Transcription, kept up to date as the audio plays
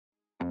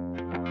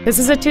This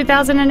is a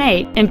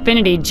 2008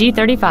 Infiniti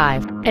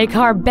G35, a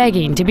car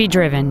begging to be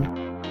driven.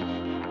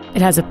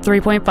 It has a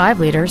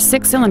 3.5-liter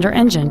six-cylinder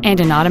engine and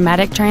an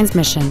automatic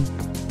transmission.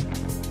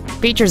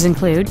 Features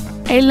include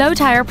a low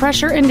tire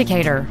pressure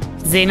indicator,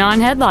 xenon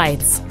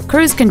headlights,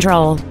 cruise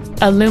control,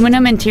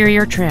 aluminum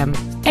interior trim,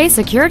 a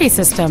security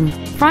system,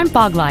 front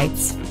fog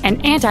lights,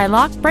 an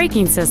anti-lock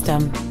braking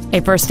system,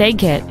 a first aid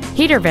kit,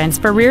 heater vents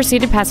for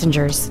rear-seated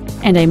passengers,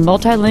 and a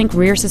multi-link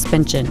rear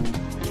suspension.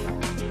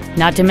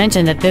 Not to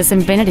mention that this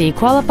Infiniti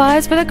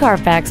qualifies for the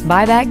Carfax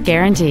buyback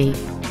guarantee.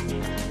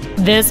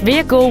 This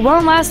vehicle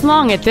won't last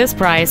long at this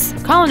price.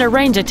 Call and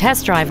arrange a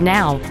test drive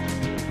now.